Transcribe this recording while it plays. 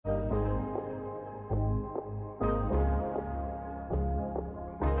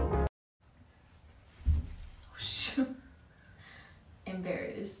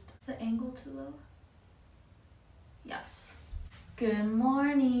Good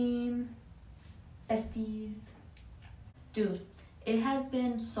morning, besties. Dude, it has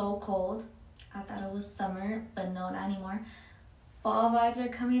been so cold. I thought it was summer, but no, not anymore. Fall vibes are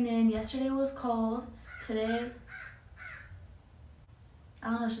coming in. Yesterday was cold. Today, I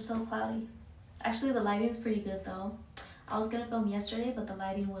don't know, it's just so cloudy. Actually, the lighting's pretty good though. I was gonna film yesterday, but the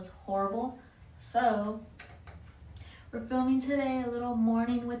lighting was horrible. So, we're filming today, a little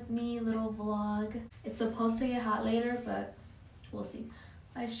morning with me, little vlog. It's supposed to get hot later, but we'll see.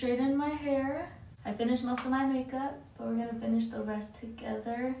 I straightened my hair. I finished most of my makeup, but we're gonna finish the rest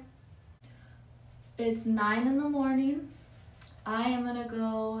together. It's 9 in the morning. I am gonna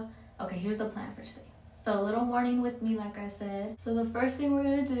go, okay, here's the plan for today. So a little morning with me, like I said. So the first thing we're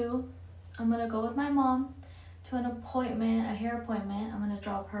gonna do, I'm gonna go with my mom to an appointment, a hair appointment. I'm gonna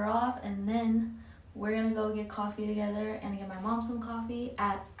drop her off and then we're gonna go get coffee together and get my mom some coffee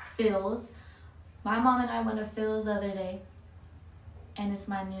at Phil's. My mom and I went to Phil's the other day and it's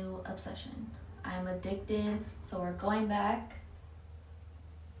my new obsession. I'm addicted, so we're going back.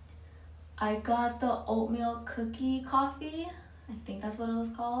 I got the oatmeal cookie coffee. I think that's what it was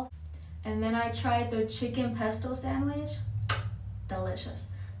called. And then I tried their chicken pesto sandwich. Delicious.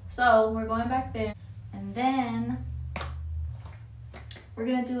 So we're going back there. And then we're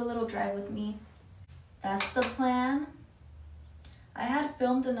gonna do a little drive with me. That's the plan. I had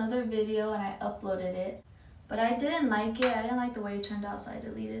filmed another video and I uploaded it, but I didn't like it. I didn't like the way it turned out, so I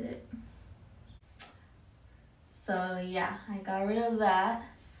deleted it. So yeah, I got rid of that.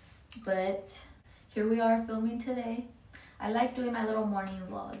 But here we are filming today. I like doing my little morning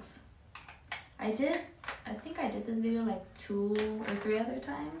vlogs. I think I did this video like 2 or 3 other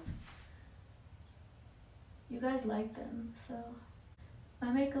times. You guys like them, so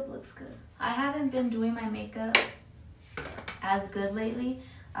my makeup looks good. I haven't been doing my makeup as good lately.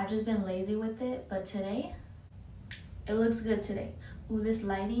 I've just been lazy with it, but today, it looks good today. Ooh, this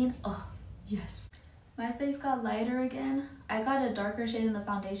lighting, oh, yes. My face got lighter again. I got a darker shade in the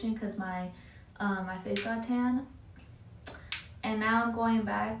foundation because my face got tan. And now I'm going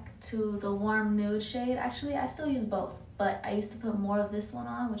back to the warm nude shade. Actually, I still use both, but I used to put more of this one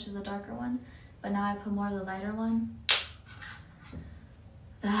on, which is the darker one. But now I put more of the lighter one.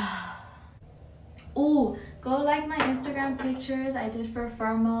 Ooh, go like my Instagram pictures. I did for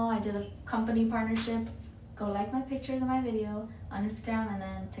Firmoo. I did a company partnership. Go like my pictures and my video on Instagram and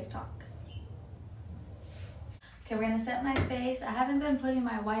then TikTok. Okay, we're gonna set my face. I haven't been putting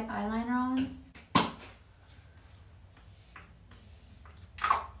my white eyeliner on.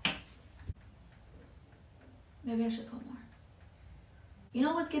 Maybe I should put more. You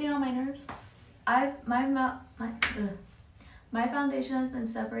know what's getting on my nerves? My foundation has been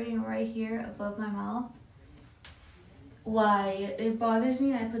separating right here above my mouth. Why? It bothers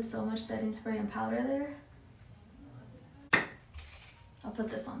me and I put so much setting spray and powder there. I'll put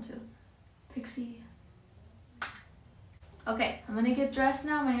this on too. Pixie. Okay, I'm gonna get dressed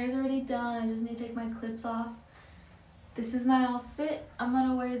now. My hair's already done. I just need to take my clips off. This is my outfit. I'm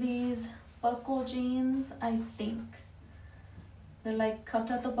gonna wear these buckle jeans, I think. They're like cuffed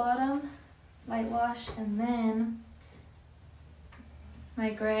at the bottom, light wash, and then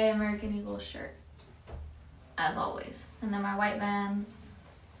my gray American Eagle shirt, as always. And then my white Vans.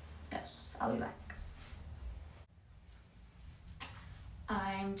 Yes, I'll be back.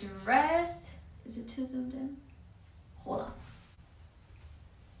 I'm dressed. Is it too zoomed in? Hold on.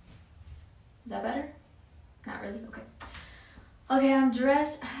 Is that better? Not really, okay. Okay, I'm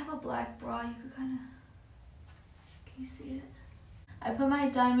dressed. I have a black bra, you could kind of, can you see it? I put my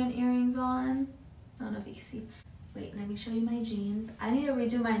diamond earrings on. I don't know if you can see. Wait, let me show you my jeans. I need to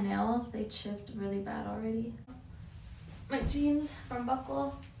redo my nails. They chipped really bad already. My jeans from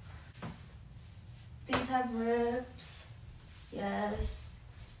Buckle. These have rips. Yes.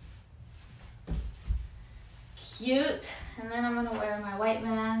 Cute. And then I'm gonna wear my white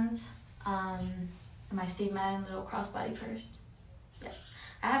Vans, and my Steve Madden little crossbody purse. Yes,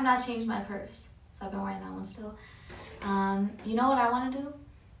 I have not changed my purse, so I've been wearing that one still. You know what I want to do?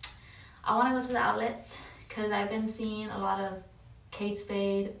 I want to go to the outlets because I've been seeing a lot of Kate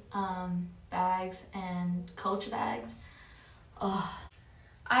Spade bags and Coach bags. Oh,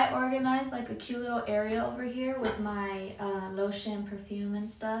 I organized like a cute little area over here with my lotion, perfume, and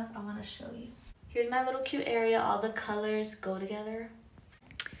stuff. I want to show you. Here's my little cute area. All the colors go together.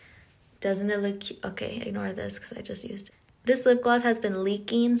 Doesn't it look cute? Okay, ignore this because I just used it. This lip gloss has been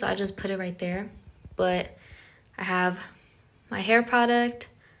leaking, so I just put it right there. But I have my hair product,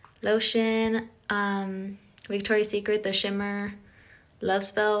 lotion, Victoria's Secret, the Shimmer Love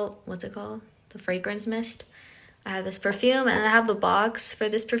Spell, what's it called? The fragrance mist. I have this perfume, and I have the box for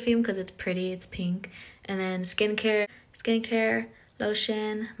this perfume because it's pretty, it's pink. And then skincare, skincare,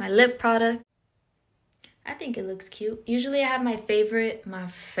 lotion, my lip product. I think it looks cute. Usually I have my favorite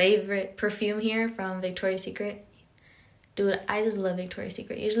perfume here from Victoria's Secret. Dude, I just love Victoria's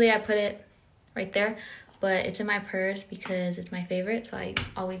Secret. Usually I put it right there, but it's in my purse because it's my favorite, so I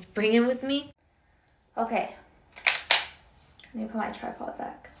always bring it with me. Okay, let me put my tripod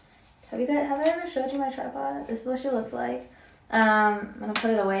back. Have I ever showed you my tripod? This is what she looks like. I'm gonna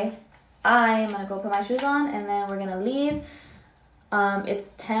put it away. I'm gonna go put my shoes on, and then we're gonna leave. It's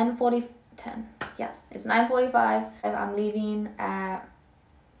 10:40. Yeah, it's 9:45. I'm leaving at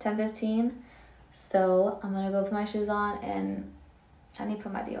 10:15. So I'm gonna go put my shoes on, and I need to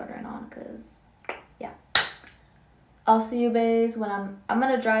put my deodorant on because, yeah. I'll see you bays when I'm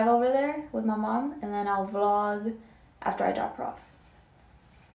gonna drive over there with my mom, and then I'll vlog after I drop her off.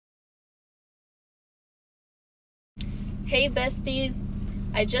 Hey besties,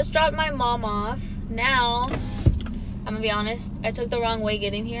 I just dropped my mom off. Now, I'm gonna be honest, I took the wrong way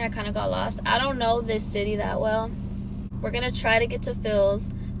getting here. I kind of got lost. I don't know this city that well. We're gonna try to get to Phil's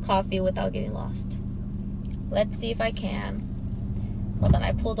Coffee without getting lost. Let's see if I can. Well, then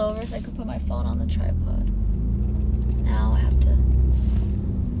I pulled over so I could put my phone on the tripod. Now I have to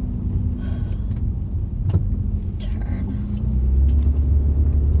turn.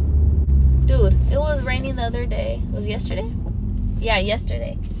 Dude, it was raining the other day. Was it yesterday? Yeah,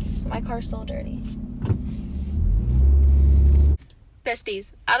 yesterday. So my car's so dirty.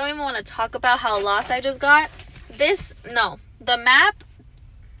 Besties, I don't even want to talk about how lost I just got. The map,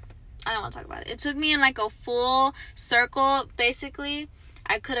 I don't want to talk about it. It took me in like a full circle, basically.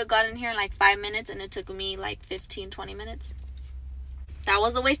 I could have gotten here in like 5 minutes, and it took me like 15-20 minutes. That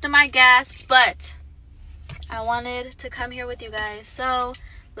was a waste of my gas, but I wanted to come here with you guys. So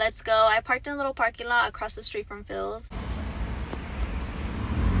let's go. I parked in a little parking lot across the street from Phil's.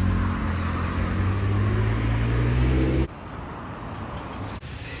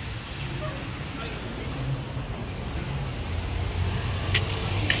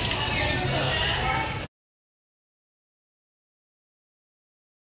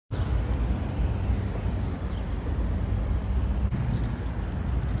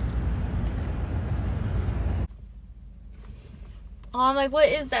 Oh, I'm like, what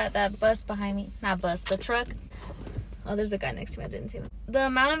is that? That bus behind me. Not bus, the truck. Oh, there's a guy next to me. I didn't see him. The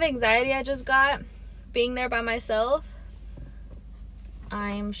amount of anxiety I just got being there by myself,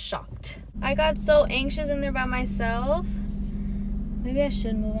 I'm shocked. I got so anxious in there by myself. Maybe I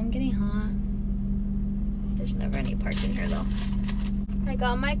should move. I'm getting hot. There's never any parking here, though. I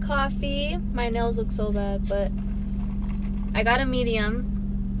got my coffee. My nails look so bad, but I got a medium.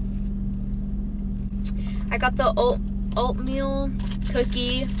 I got the oatmeal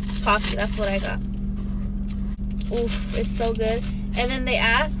cookie coffee. That's what I got. Oof, it's so good. And then they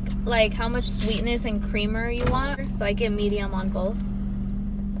ask like how much sweetness and creamer you want, so I get medium on both.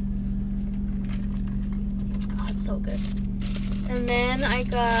 Oh, it's so good. And then I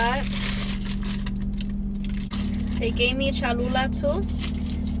got, they gave me cholula too,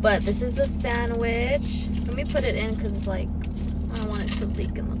 but this is the sandwich. Let me put it in because it's like, I don't want it to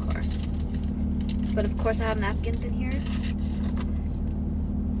leak in the car. But of course I have napkins in here.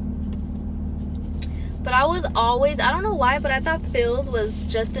 But I was always, I don't know why, but I thought Phil's was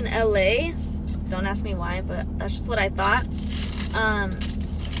just in LA. Don't ask me why, but that's just what I thought.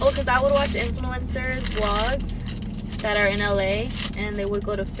 Because I would watch influencers vlogs that are in LA and they would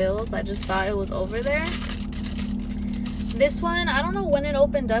go to Phil's. I just thought it was over there. This one, I don't know when it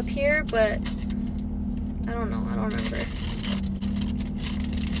opened up here, but I don't know. I don't remember.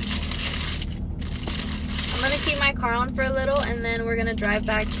 I'm gonna keep my car on for a little, and then we're gonna drive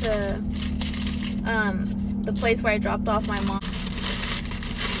back to the place where I dropped off my mom.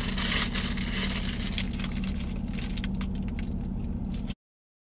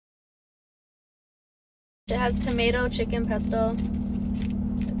 It has tomato, chicken, pesto.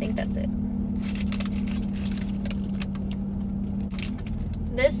 I think that's it.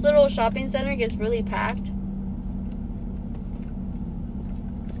 This little shopping center gets really packed.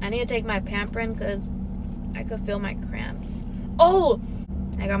 I need to take my Pamprin because I could feel my cramps. Oh!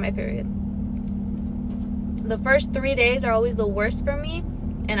 I got my period. The first 3 days are always the worst for me.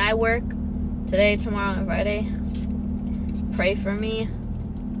 And I work today, tomorrow, and Friday. Pray for me.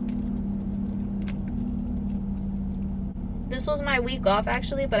 This was my week off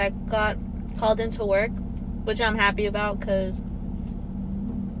actually, but I got called into work, which I'm happy about because,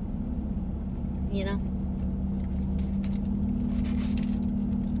 you know.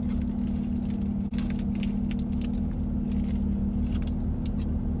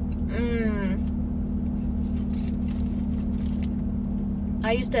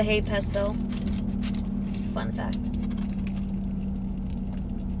 I used to hate pesto. Fun fact.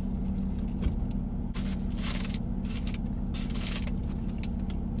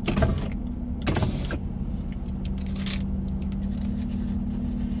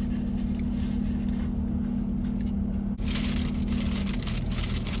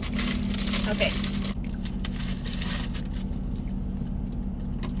 Okay.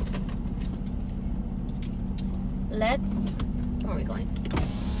 Where are we going?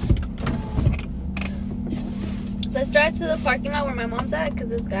 Let's drive to the parking lot where my mom's at, because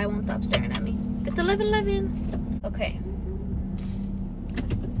this guy won't stop staring at me. It's 11:11. Okay.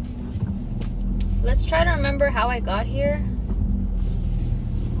 Let's try to remember how I got here.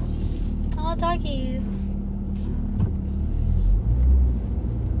 Oh, doggies.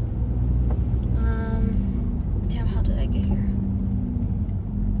 Damn, how did I get here?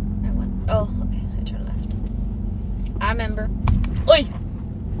 Oh, okay, I turned left. I remember. Oi!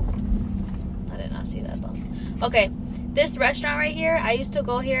 I did not see that bump. Okay, this restaurant right here, I used to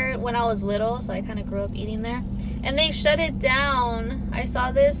go here when I was little, so I kind of grew up eating there. And they shut it down. I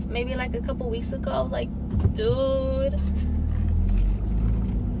saw this maybe like a couple weeks ago. I was like, dude. I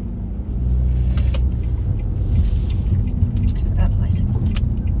forgot the bicycle.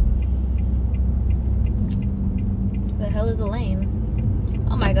 The hell is a lane?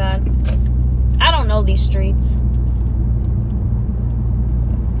 Oh my god. I don't know these streets.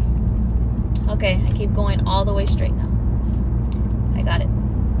 Okay, I keep going all the way straight now. I got it.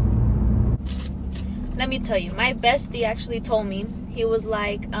 Let me tell you, my bestie actually told me, he was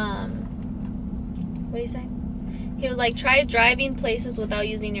like, what did he say? He was like, try driving places without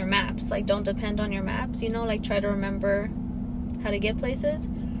using your maps. Like, don't depend on your maps, you know, like try to remember how to get places.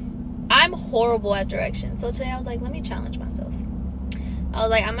 I'm horrible at directions. So today I was like, let me challenge myself. I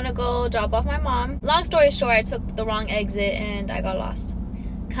was like, I'm gonna go drop off my mom. Long story short, I took the wrong exit and I got lost.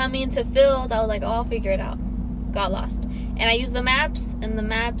 Coming to Phil's, I was like, oh, I'll figure it out. Got lost. And I used the maps, and the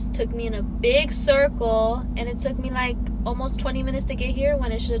maps took me in a big circle, and it took me like almost 20 minutes to get here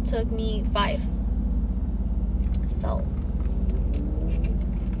when it should have took me 5. So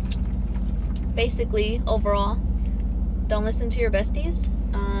basically, overall, don't listen to your besties,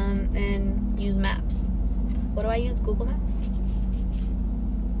 and use maps. What do I use? Google Maps?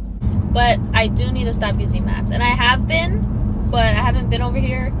 But I do need to stop using maps, and I have been, but I haven't been over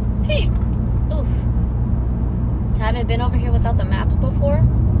here. Hey, oof. I haven't been over here without the maps before.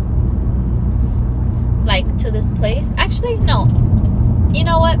 Like, to this place. Actually, no. You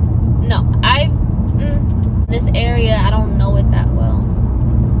know what? No. This area, I don't know it that well.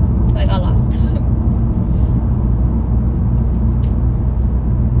 So I got lost.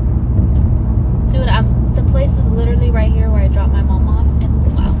 Dude, the place is literally right here where I dropped my mom off.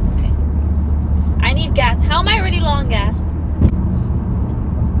 And, wow, okay. I need gas. How am I already low on gas?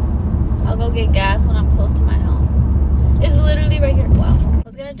 I'll go get gas when I'm close to my house. It's literally right here. Wow. I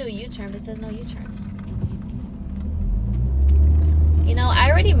was gonna do a U-turn, but it says no U-turn. You know, I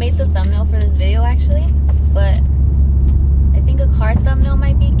already made the thumbnail for this video actually, but I think a car thumbnail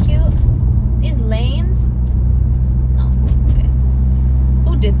might be cute. These lanes. No, okay.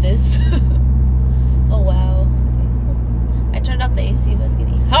 Who did this? Oh wow. Okay. I turned off the AC, but it's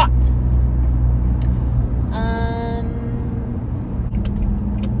getting hot.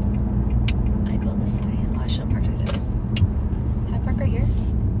 I go this way. Oh, I should have parked right there. Can I park right here?